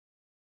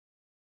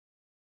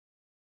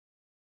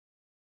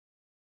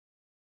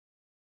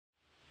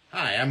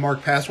Hi, I'm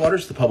Mark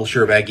Passwaters, the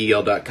publisher of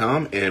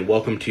AggyL.com, and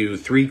welcome to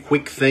 3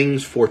 quick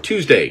things for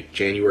Tuesday,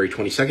 January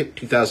 22nd,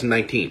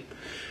 2019.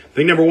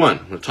 Thing number one,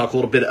 I'm going to talk a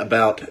little bit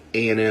about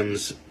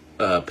A&M's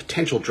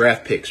potential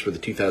draft picks for the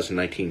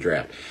 2019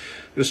 draft.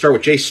 I'm going to start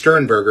with Jay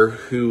Sternberger,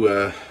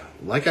 who,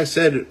 like I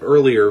said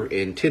earlier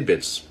in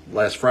Tidbits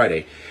last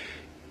Friday,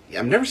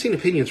 I've never seen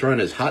opinions run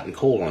as hot and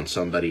cold on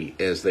somebody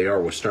as they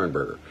are with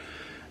Sternberger.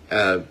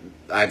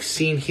 I've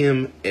seen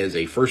him as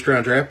a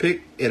first-round draft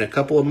pick in a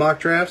couple of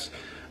mock drafts.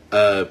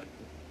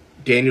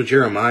 Daniel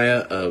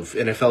Jeremiah of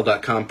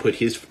NFL.com put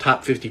his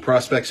top 50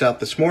 prospects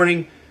out this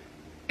morning,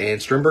 and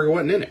Sternberger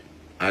wasn't in it.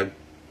 I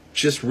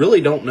just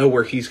really don't know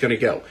where he's going to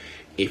go.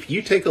 If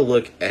you take a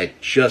look at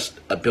just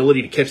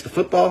ability to catch the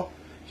football,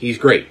 he's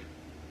great.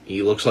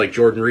 He looks like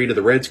Jordan Reed of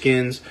the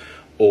Redskins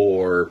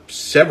or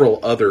several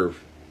other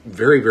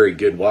very, very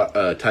good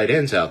tight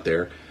ends out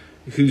there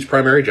whose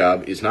primary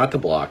job is not to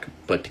block,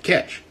 but to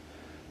catch.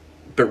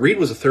 But Reed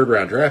was a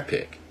third-round draft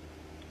pick.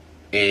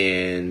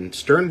 And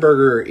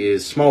Sternberger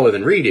is smaller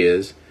than Reed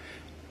is,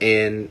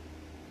 and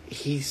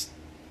he's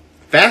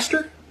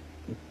faster,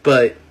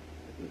 but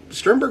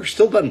Sternberger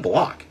still doesn't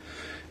block.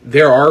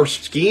 There are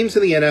schemes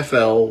in the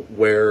NFL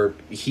where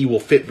he will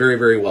fit very,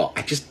 very well.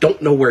 I just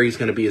don't know where he's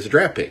going to be as a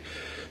draft pick.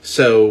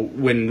 So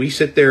when we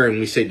sit there and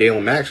we say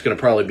Dalen Mack's going to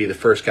probably be the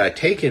first guy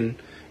taken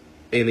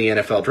in the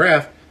NFL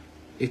draft,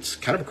 it's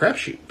kind of a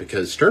crapshoot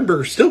because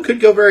Sternberger still could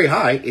go very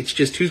high. It's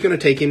just who's going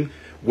to take him,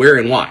 where,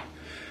 and why.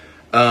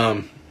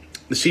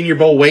 The Senior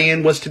Bowl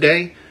weigh-in was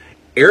today.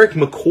 Eric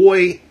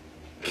McCoy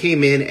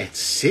came in at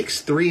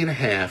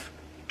 6'3.5",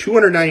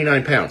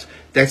 299 pounds.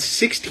 That's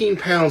 16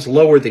 pounds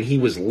lower than he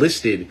was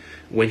listed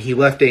when he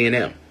left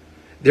A&M.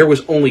 There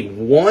was only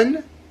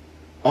one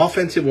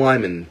offensive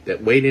lineman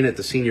that weighed in at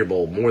the Senior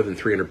Bowl more than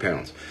 300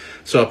 pounds.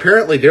 So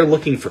apparently they're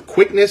looking for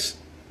quickness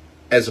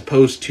as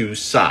opposed to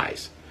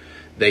size.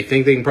 They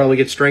think they can probably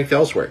get strength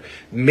elsewhere.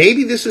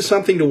 Maybe this is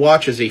something to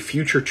watch as a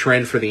future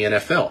trend for the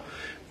NFL.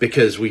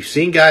 Because we've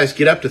seen guys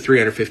get up to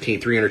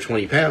 315,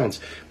 320 pounds,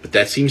 but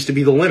that seems to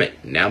be the limit.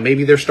 Now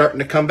maybe they're starting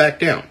to come back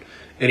down.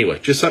 Anyway,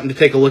 just something to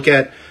take a look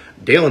at.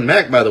 Dalen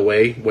Mack, by the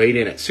way, weighed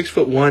in at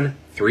 6'1",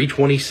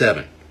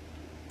 327.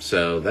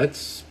 So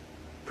that's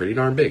pretty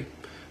darn big.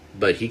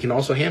 But he can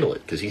also handle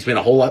it because he's been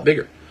a whole lot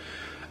bigger.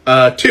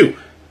 2,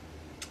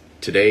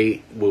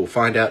 today we'll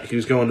find out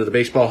who's going to the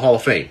Baseball Hall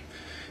of Fame.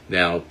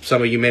 Now,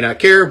 some of you may not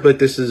care, but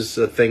this is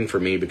a thing for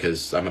me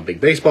because I'm a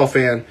big baseball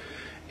fan.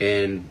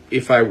 And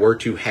if I were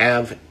to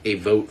have a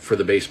vote for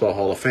the Baseball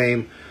Hall of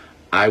Fame,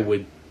 I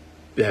would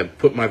have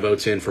put my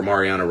votes in for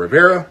Mariano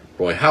Rivera,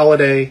 Roy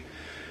Halladay,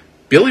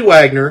 Billy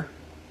Wagner,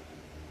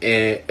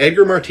 and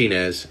Edgar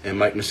Martinez, and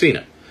Mike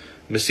Mussina.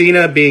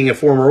 Mussina, being a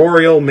former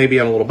Oriole, maybe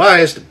I'm a little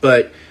biased,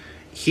 but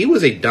he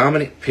was a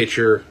dominant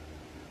pitcher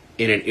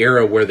in an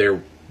era where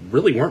there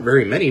really weren't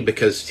very many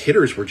because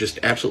hitters were just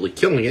absolutely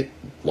killing it,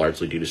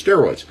 largely due to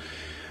steroids.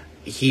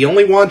 He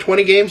only won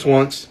 20 games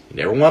once,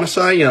 never won a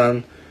Cy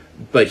Young,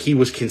 but he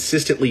was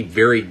consistently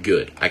very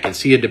good. I can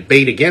see a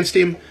debate against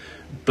him,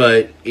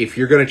 but if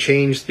you're going to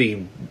change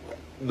the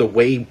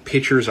way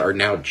pitchers are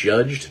now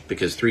judged,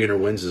 because 300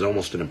 wins is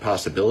almost an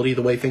impossibility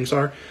the way things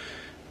are,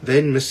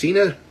 then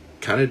Mussina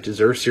kind of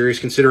deserves serious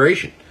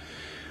consideration.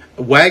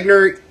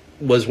 Wagner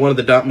was one of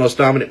the most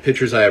dominant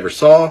pitchers I ever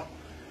saw,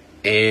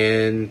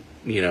 and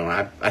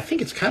I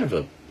think it's kind of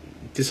a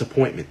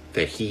disappointment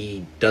that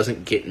he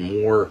doesn't get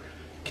more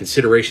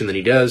consideration than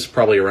he does,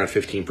 probably around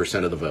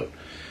 15% of the vote.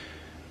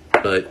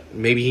 But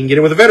maybe he can get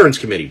in with the Veterans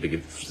Committee,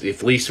 because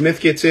if Lee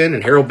Smith gets in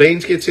and Harold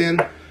Baines gets in,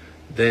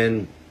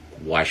 then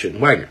why shouldn't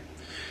Wagner?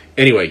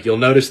 Anyway, you'll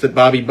notice that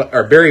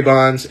Barry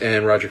Bonds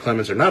and Roger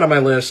Clemens are not on my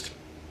list.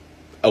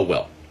 Oh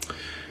well.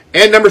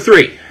 And number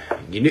 3,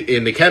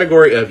 in the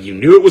category of you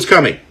knew it was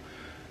coming,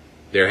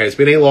 there has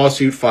been a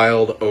lawsuit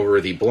filed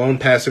over the blown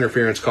pass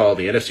interference call in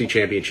the NFC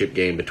Championship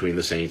game between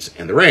the Saints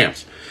and the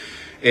Rams.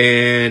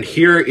 And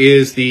here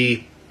is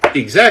the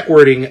exact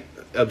wording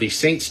of the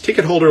Saints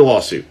ticket holder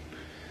lawsuit.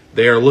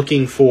 They are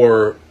looking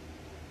for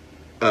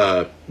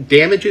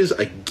damages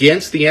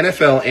against the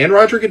NFL and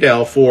Roger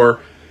Goodell for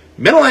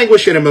mental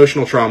anguish and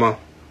emotional trauma,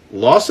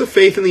 loss of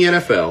faith in the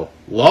NFL,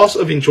 loss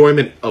of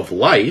enjoyment of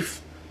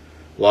life,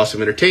 loss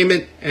of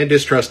entertainment, and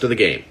distrust of the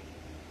game.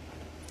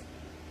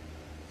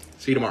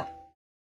 See you tomorrow.